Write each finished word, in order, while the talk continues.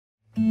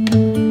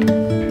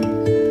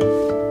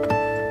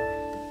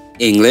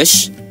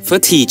English for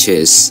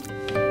Teachers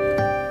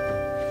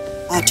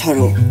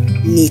 18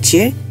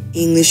 নিচের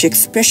English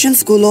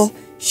এক্সপ্রেশনসগুলো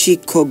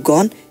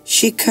শিক্ষকগণ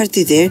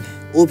শিক্ষার্থীদের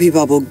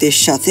অভিভাবকদের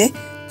সাথে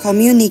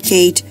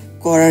কমিউনিকেট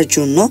করার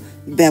জন্য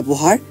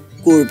ব্যবহার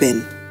করবেন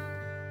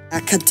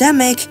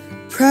Academic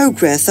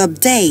Progress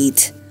Update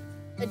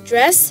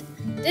Address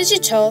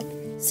digital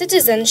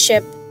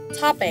citizenship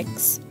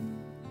topics.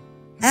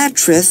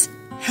 Address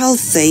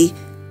healthy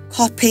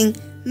coping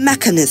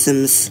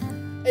mechanisms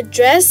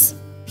Address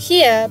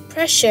peer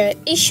pressure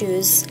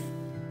issues.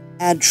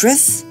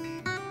 Address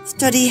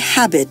study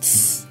habits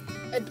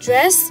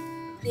Address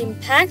the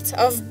impact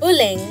of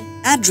bullying.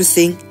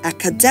 Addressing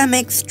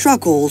academic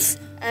struggles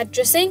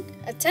Addressing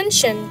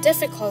attention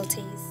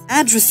difficulties.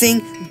 Addressing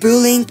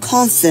bullying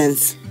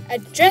concerns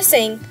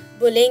Addressing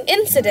bullying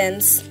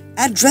incidents.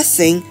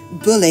 Addressing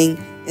bullying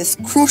is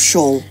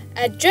crucial.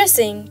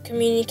 Addressing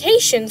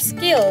communication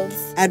skills.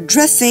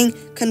 Addressing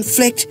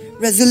conflict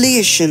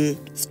resolution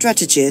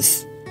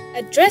strategies.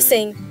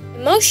 Addressing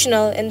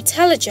emotional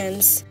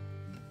intelligence.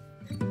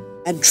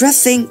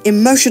 Addressing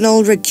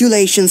emotional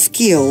regulation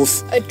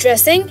skills.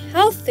 Addressing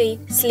healthy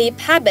sleep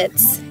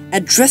habits.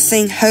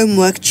 Addressing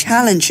homework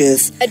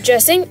challenges.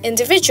 Addressing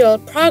individual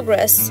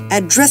progress.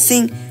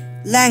 Addressing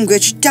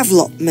language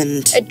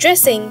development.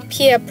 Addressing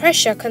peer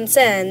pressure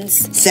concerns.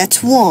 Set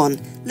 1.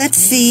 Let's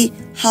see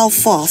how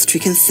fast we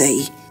can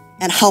say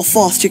and how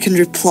fast you can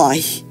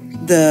reply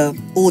the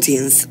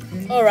audience.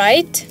 All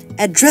right.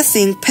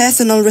 Addressing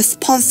personal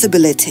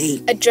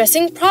responsibility.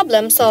 Addressing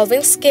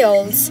problem-solving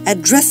skills.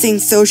 Addressing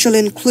social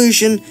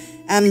inclusion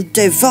and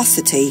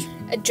diversity.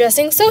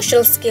 Addressing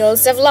social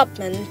skills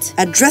development.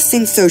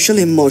 Addressing social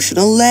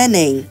emotional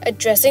learning.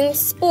 Addressing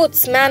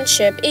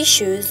sportsmanship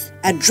issues.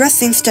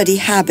 Addressing study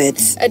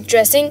habits.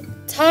 Addressing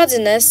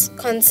tardiness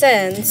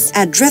concerns.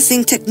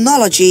 Addressing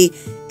technology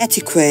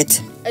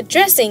etiquette.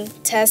 Addressing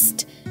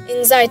test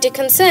anxiety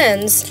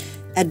concerns.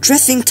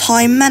 Addressing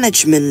time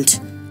management.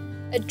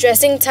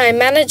 Addressing time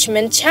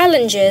management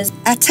challenges.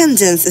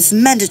 Attendance is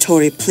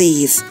mandatory,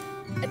 please.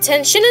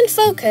 Attention and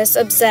focus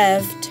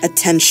observed.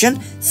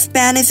 Attention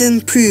span is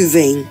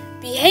improving.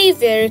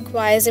 Behavior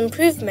requires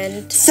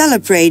improvement.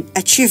 Celebrate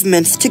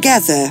achievements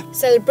together.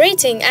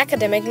 Celebrating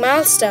academic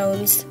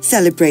milestones.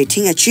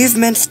 Celebrating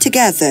achievements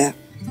together.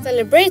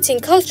 Celebrating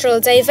cultural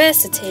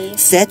diversity.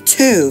 Set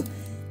 2.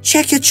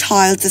 Check your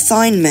child's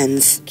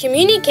assignments.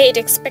 Communicate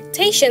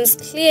expectations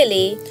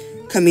clearly.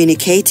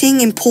 Communicating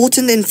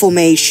important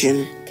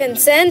information.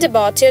 Concerned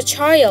about your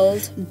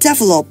child.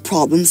 Develop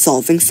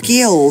problem-solving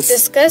skills.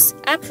 Discuss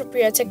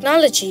appropriate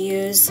technology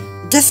use.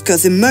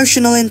 Discuss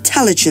emotional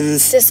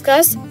intelligence.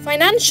 Discuss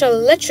financial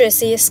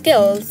literacy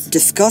skills.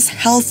 Discuss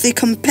healthy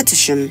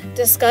competition.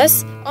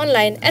 Discuss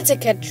online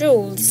etiquette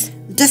rules.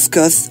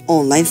 Discuss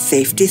online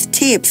safety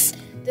tips.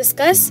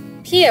 Discuss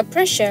peer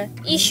pressure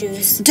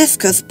issues.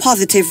 Discuss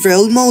positive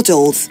role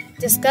models.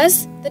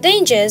 Discuss the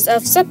dangers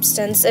of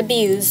substance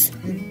abuse.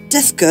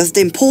 Discuss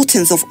the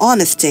importance of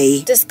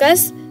honesty.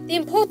 Discuss the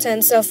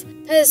importance of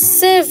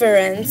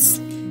perseverance.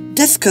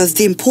 Discuss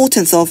the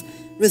importance of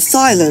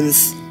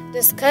resilience.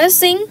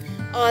 Discussing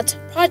art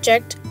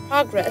project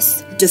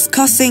progress.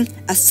 Discussing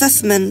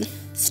assessment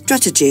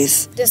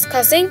strategies.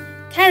 Discussing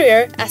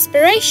career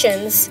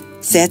aspirations.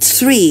 Set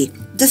 3.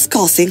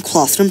 Discussing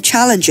classroom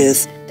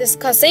challenges.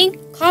 Discussing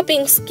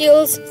coping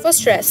skills for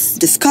stress.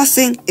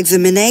 Discussing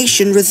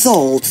examination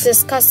results.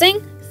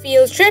 Discussing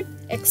field trip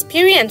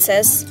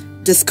experiences.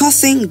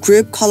 Discussing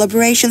group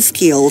collaboration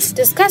skills.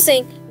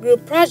 Discussing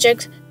group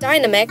project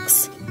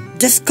dynamics.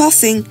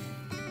 Discussing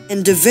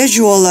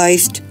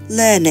individualized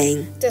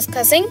learning.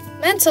 Discussing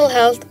mental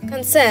health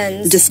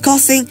concerns.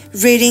 Discussing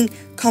reading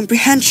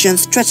comprehension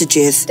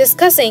strategies.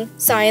 Discussing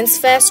science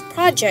first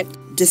project.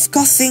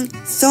 Discussing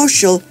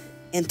social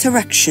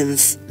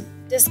interactions.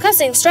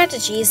 Discussing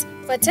strategies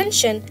for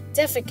attention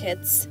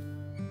deficits.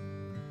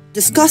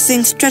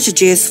 Discussing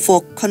strategies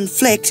for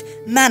conflict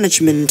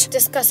management.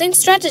 Discussing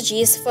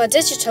strategies for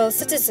digital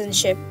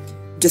citizenship.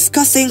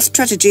 Discussing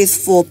strategies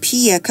for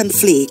peer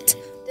conflict.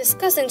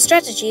 Discussing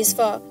strategies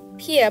for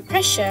peer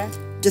pressure.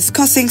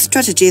 Discussing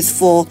strategies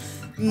for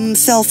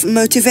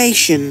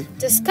self-motivation.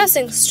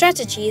 Discussing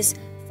strategies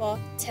for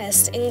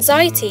test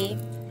anxiety.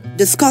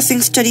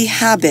 Discussing study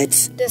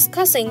habits.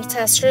 Discussing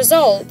test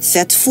results.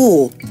 Set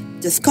 4.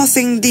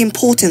 Discussing the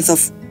importance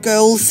of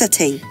goal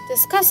setting.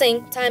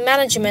 Discussing time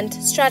management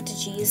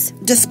strategies.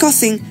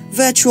 Discussing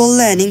virtual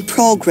learning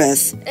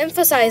progress.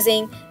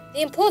 Emphasizing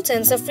the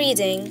importance of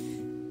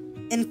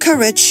reading.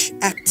 Encourage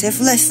active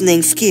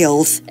listening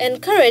skills.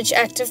 Encourage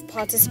active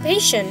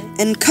participation.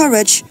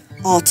 Encourage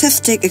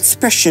artistic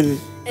expression.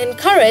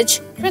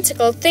 Encourage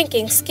critical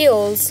thinking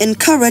skills.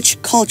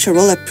 Encourage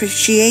cultural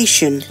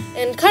appreciation.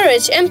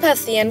 Encourage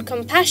empathy and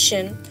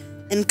compassion.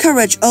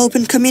 Encourage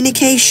open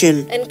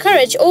communication.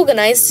 Encourage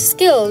organized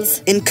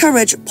skills.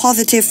 Encourage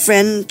positive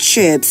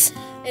friendships.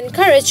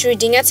 Encourage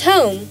reading at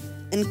home.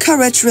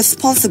 Encourage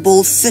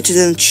responsible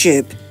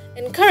citizenship.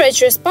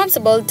 Encourage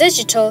responsible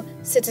digital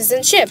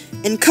citizenship.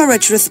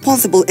 Encourage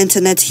responsible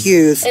internet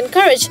use.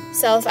 Encourage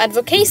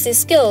self-advocacy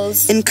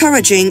skills.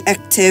 Encouraging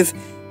active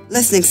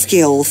listening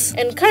skills.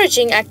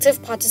 Encouraging active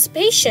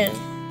participation.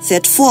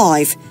 Set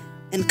 5.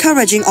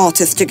 Encouraging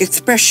artistic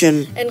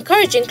expression.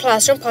 Encouraging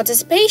classroom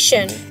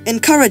participation.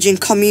 Encouraging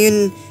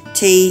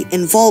community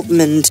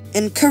involvement.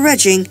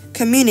 Encouraging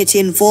community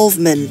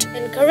involvement.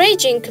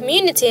 Encouraging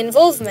community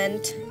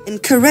involvement.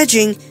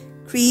 Encouraging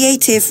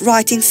creative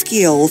writing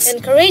skills.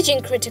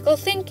 Encouraging critical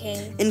thinking.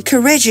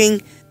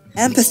 Encouraging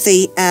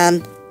empathy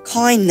and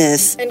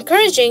kindness.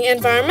 Encouraging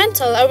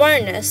environmental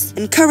awareness.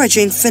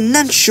 Encouraging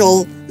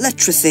financial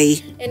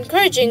literacy.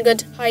 Encouraging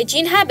good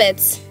hygiene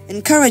habits.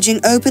 Encouraging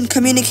open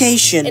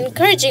communication.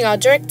 Encouraging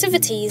outdoor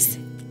activities.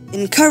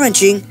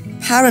 Encouraging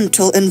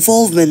parental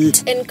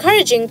involvement.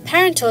 Encouraging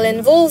parental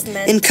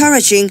involvement.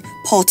 Encouraging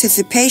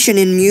participation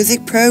in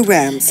music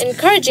programs.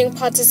 Encouraging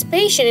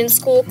participation in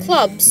school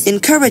clubs.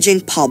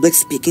 Encouraging public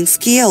speaking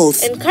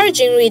skills.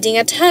 Encouraging reading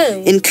at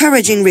home.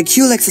 Encouraging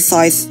regular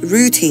exercise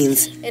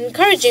routines.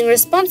 Encouraging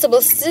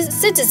responsible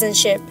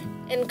citizenship.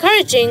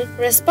 Encouraging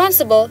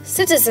responsible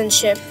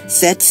citizenship.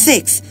 Set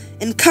 6.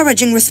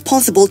 Encouraging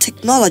responsible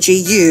technology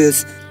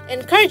use.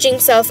 Encouraging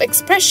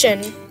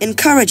self-expression.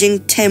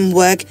 Encouraging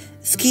teamwork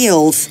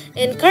skills.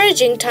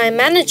 Encouraging time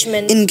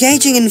management.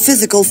 Engaging in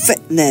physical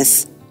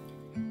fitness.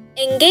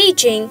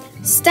 Engaging,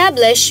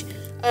 establish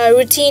a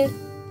routine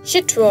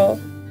schedule.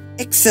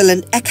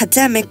 Excellent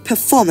academic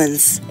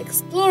performance.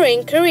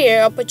 Exploring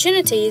career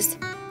opportunities.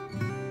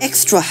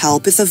 Extra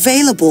help is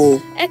available.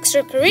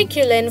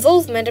 Extracurricular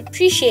involvement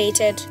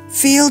appreciated.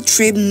 Field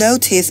trip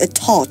notice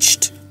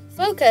attached.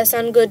 Focus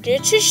on good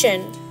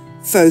nutrition.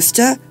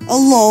 Foster a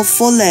love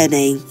for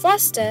learning.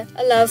 Foster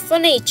a love for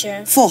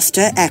nature.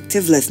 Foster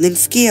active listening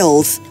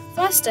skills.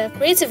 Foster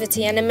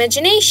creativity and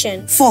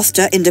imagination.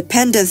 Foster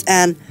independence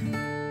and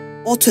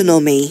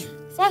autonomy.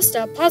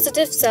 Foster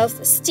positive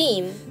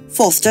self-esteem.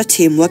 Foster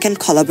teamwork and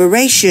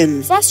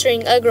collaboration.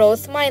 Fostering a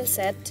growth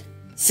mindset.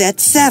 Set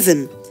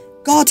 7.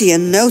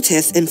 Guardian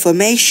notice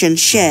information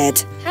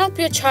shared. Help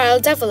your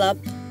child develop.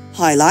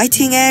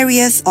 Highlighting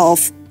areas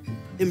of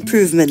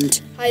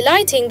improvement.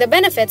 Highlighting the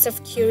benefits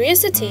of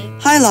curiosity.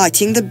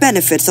 Highlighting the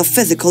benefits of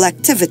physical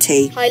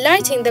activity.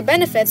 Highlighting the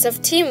benefits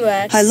of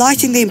teamwork.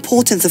 Highlighting the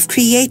importance of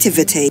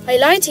creativity.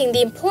 Highlighting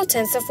the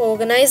importance of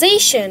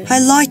organization.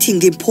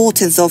 Highlighting the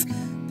importance of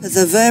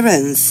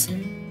perseverance.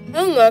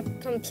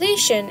 Homework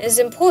completion is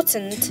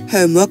important.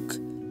 Homework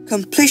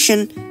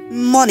completion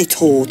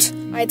monitored.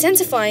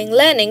 Identifying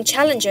learning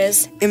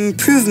challenges.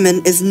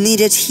 Improvement is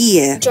needed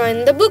here.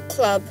 Join the book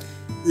club.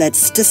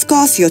 Let's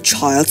discuss your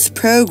child's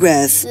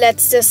progress.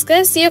 Let's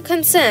discuss your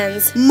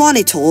concerns.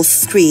 Monitor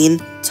screen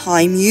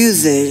time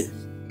usage.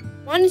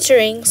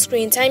 Monitoring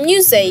screen time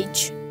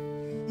usage.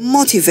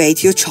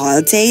 Motivate your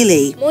child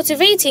daily.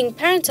 Motivating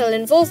parental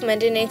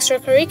involvement in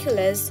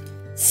extracurriculars.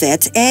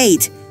 Set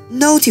 8.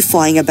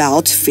 Notifying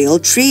about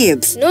field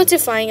trips.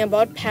 Notifying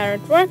about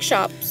parent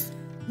workshops.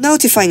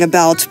 Notifying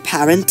about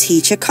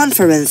parent-teacher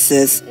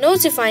conferences.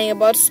 Notifying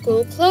about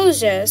school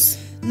closures.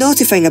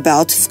 Notifying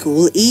about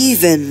school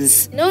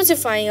events.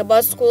 Notifying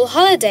about school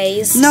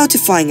holidays.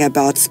 Notifying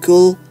about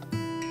school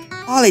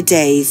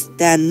holidays.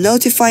 Then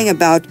notifying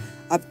about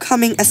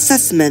upcoming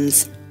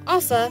assessments.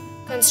 Offer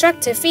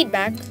constructive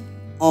feedback.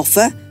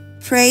 Offer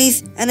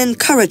praise and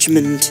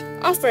encouragement.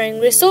 Offering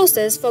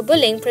resources for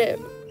bullying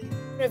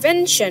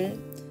prevention.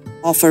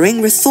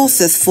 Offering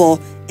resources for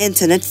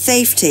internet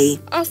safety.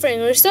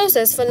 Offering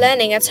resources for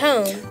learning at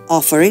home.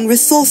 Offering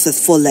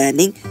resources for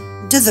learning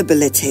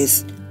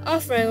disabilities.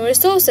 Offering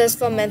resources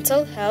for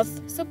mental health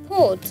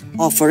support.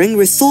 Offering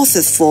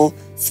resources for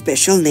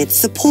special needs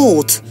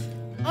support.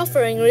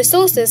 Offering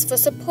resources for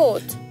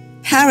support.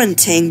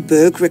 Parenting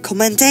book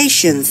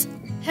recommendations.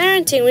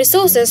 Parenting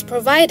resources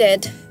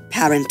provided.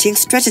 Parenting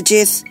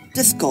strategies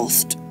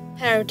discussed.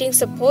 Parenting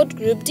support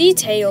group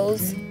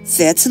details.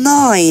 Set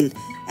 9.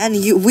 And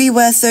we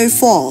were so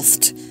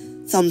fast,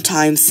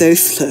 sometimes so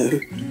slow.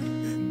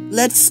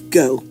 Let's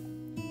go.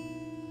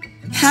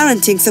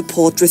 Parenting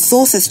support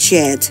resources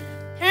shared.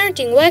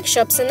 Parenting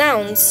workshops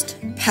announced.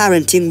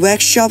 Parenting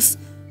workshops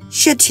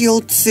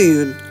scheduled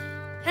soon.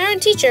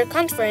 Parent-teacher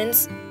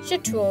conference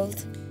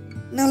scheduled.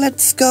 Now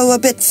let's go a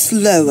bit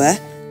slower.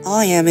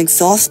 I am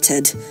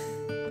exhausted.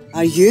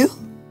 Are you?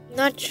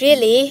 Not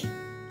really.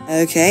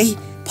 Okay.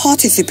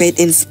 Participate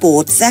in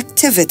sports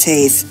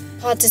activities.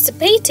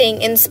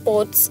 Participating in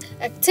sports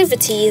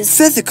activities.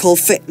 Physical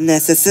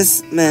fitness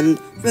assessment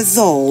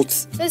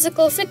results.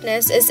 Physical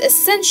fitness is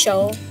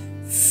essential.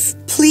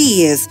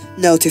 Please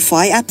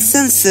notify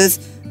absences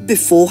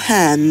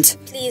beforehand.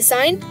 Please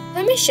sign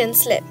permission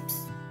slips.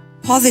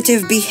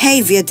 Positive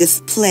behavior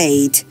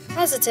displayed.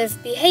 Positive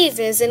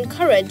behavior is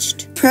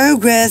encouraged.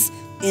 Progress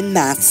in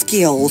math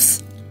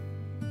skills.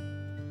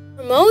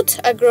 Promote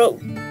a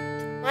growth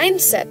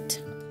mindset.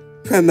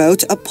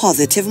 Promote a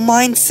positive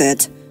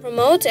mindset.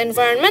 Promote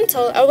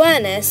environmental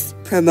awareness.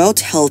 Promote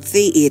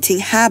healthy eating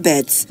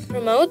habits.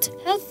 Promote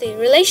healthy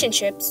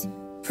relationships.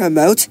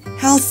 Promote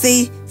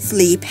healthy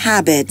sleep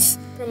habits.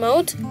 Promote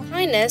Promote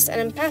kindness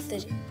and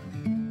empathy.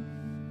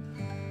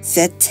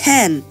 Set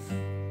 10.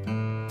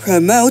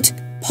 Promote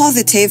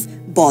positive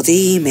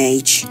body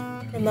image.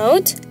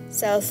 Promote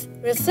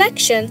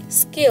self-reflection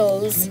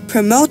skills.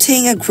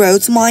 Promoting a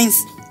growth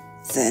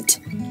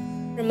mindset.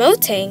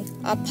 Promoting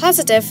a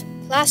positive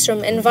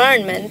classroom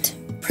environment.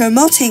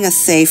 Promoting a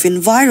safe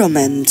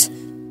environment.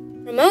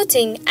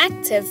 Promoting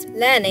active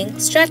learning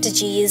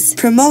strategies.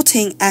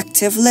 Promoting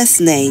active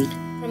listening.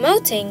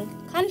 Promoting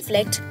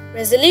conflict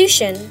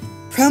resolution.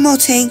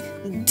 Promoting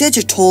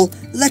digital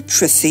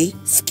literacy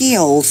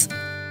skills.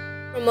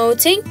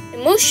 Promoting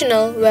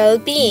emotional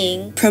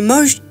well-being.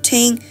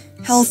 Promoting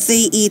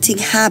healthy eating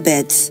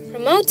habits.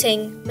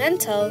 Promoting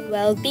mental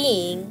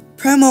well-being.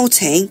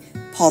 Promoting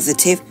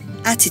positive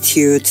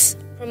attitudes.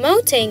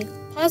 Promoting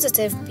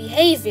positive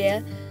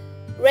behavior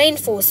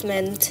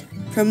reinforcement.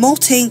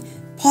 Promoting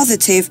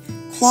positive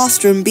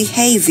classroom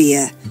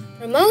behavior.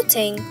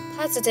 Promoting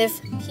positive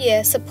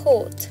peer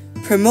support.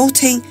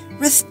 Promoting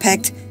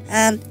respect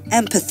and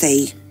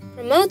empathy.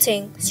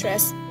 Promoting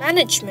stress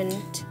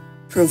management.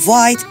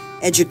 Provide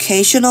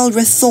educational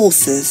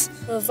resources.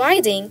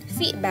 Providing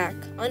feedback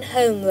on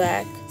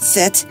homework.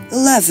 Set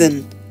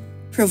 11.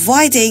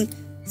 Providing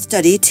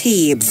study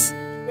tips.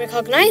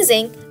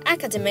 Recognizing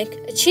academic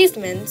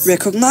achievements.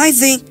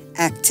 Recognizing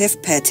active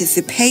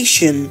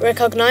participation.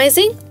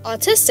 Recognizing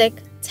artistic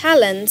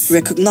talents.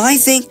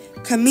 Recognizing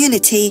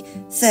community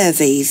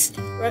service.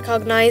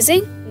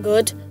 Recognizing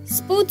good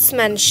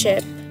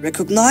sportsmanship.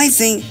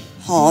 Recognizing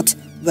hard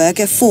work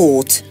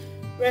effort.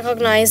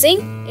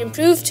 Recognizing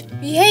improved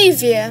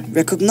behavior.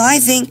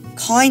 Recognizing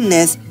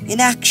kindness in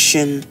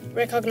action.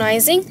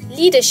 Recognizing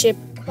leadership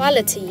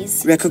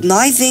qualities.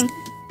 Recognizing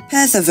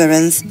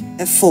perseverance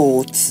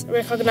efforts.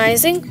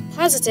 Recognizing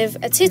positive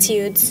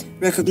attitudes.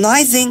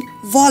 Recognizing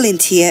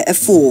volunteer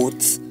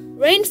efforts.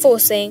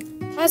 Reinforcing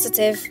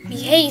positive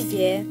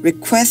behavior.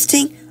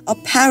 Requesting a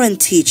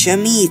parent-teacher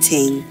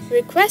meeting.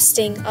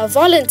 Requesting a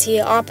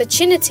volunteer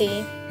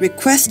opportunity.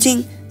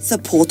 Requesting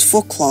support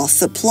for class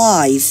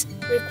supplies.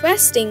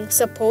 Requesting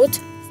support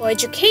for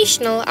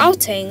educational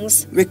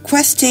outings.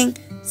 Requesting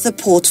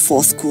support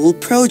for school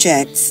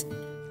projects.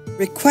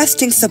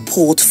 Requesting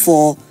support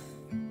for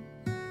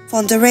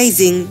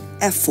fundraising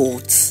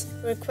efforts.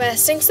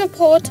 Requesting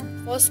support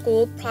for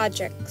school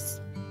projects.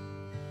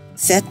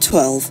 Set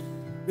 12.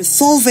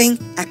 Resolving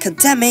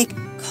academic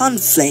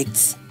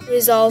conflicts.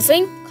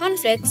 Resolving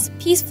conflicts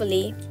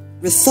peacefully.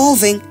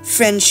 Resolving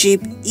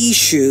friendship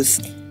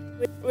issues.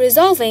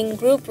 Resolving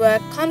group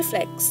work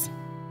conflicts.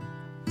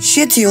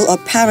 Schedule a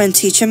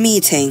parent-teacher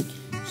meeting.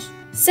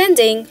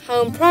 Sending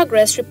home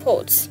progress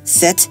reports.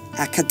 Set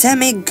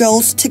academic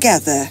goals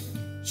together.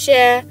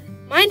 Share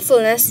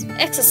mindfulness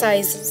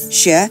exercises.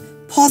 Share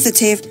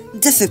positive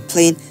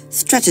discipline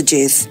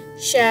strategies.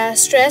 Share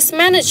stress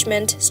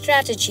management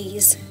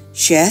strategies.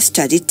 Share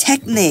study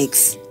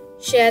techniques.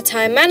 Share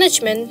time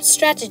management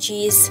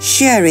strategies.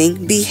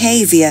 Sharing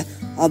behavior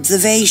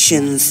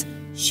observations.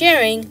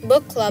 Sharing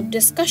book club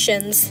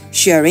discussions.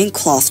 Sharing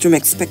classroom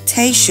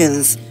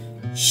expectations.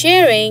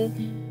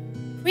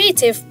 Sharing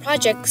creative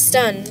projects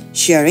done.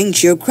 Sharing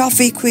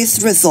geography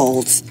quiz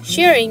results.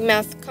 Sharing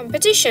math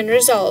competition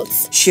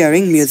results.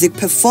 Sharing music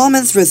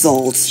performance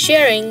results.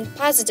 Sharing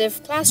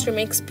positive classroom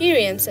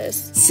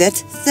experiences. Set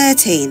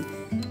 13.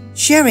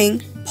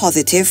 Sharing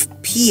positive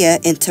peer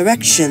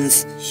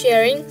interactions.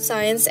 Sharing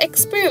science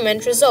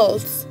experiment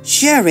results.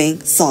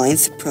 Sharing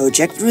science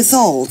project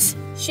results.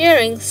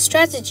 Sharing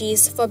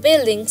strategies for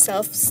building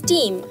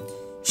self-esteem.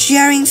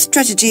 Sharing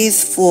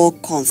strategies for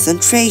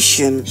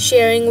concentration.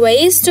 Sharing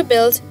ways to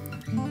build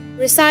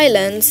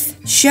resilience.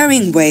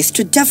 Sharing ways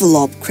to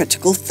develop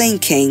critical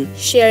thinking.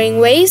 Sharing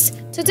ways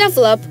to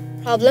develop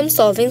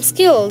problem-solving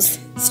skills.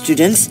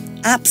 Students'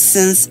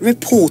 absence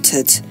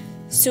reported.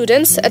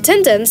 Students'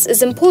 attendance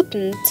is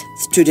important.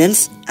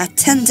 Students'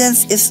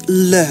 attendance is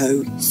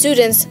low.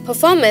 Students'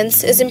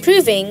 performance is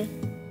improving.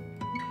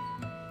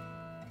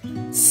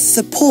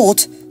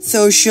 Support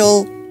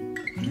social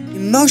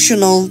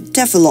emotional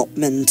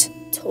development.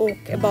 Talk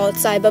about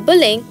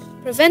cyberbullying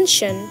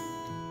prevention.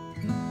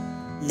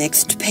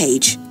 Next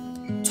page.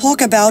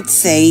 Talk about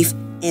safe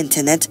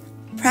internet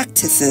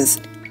practices.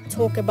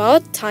 Talk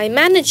about time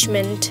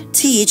management.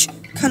 Teach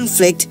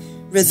conflict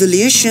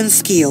resolution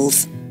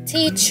skills.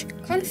 Teach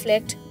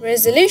conflict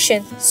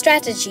resolution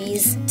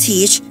strategies.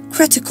 Teach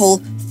critical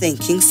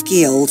thinking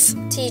skills.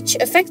 Teach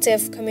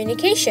effective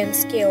communication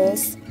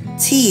skills.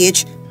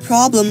 Teach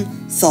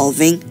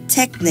problem-solving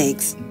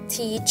techniques.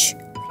 Teach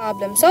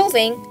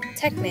problem-solving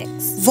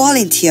techniques.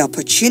 Volunteer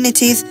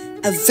opportunities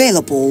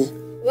available.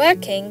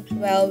 Working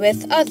well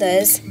with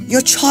others.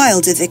 Your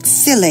child is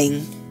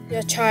excelling.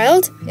 Your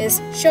child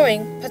is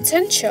showing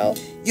potential.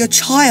 Your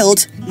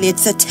child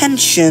needs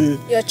attention.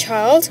 Your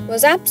child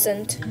was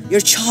absent.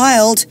 Your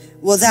child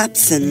was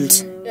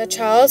absent. Your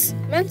child's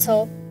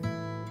mental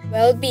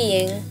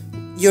well-being.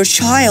 Your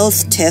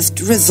child's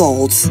test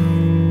results.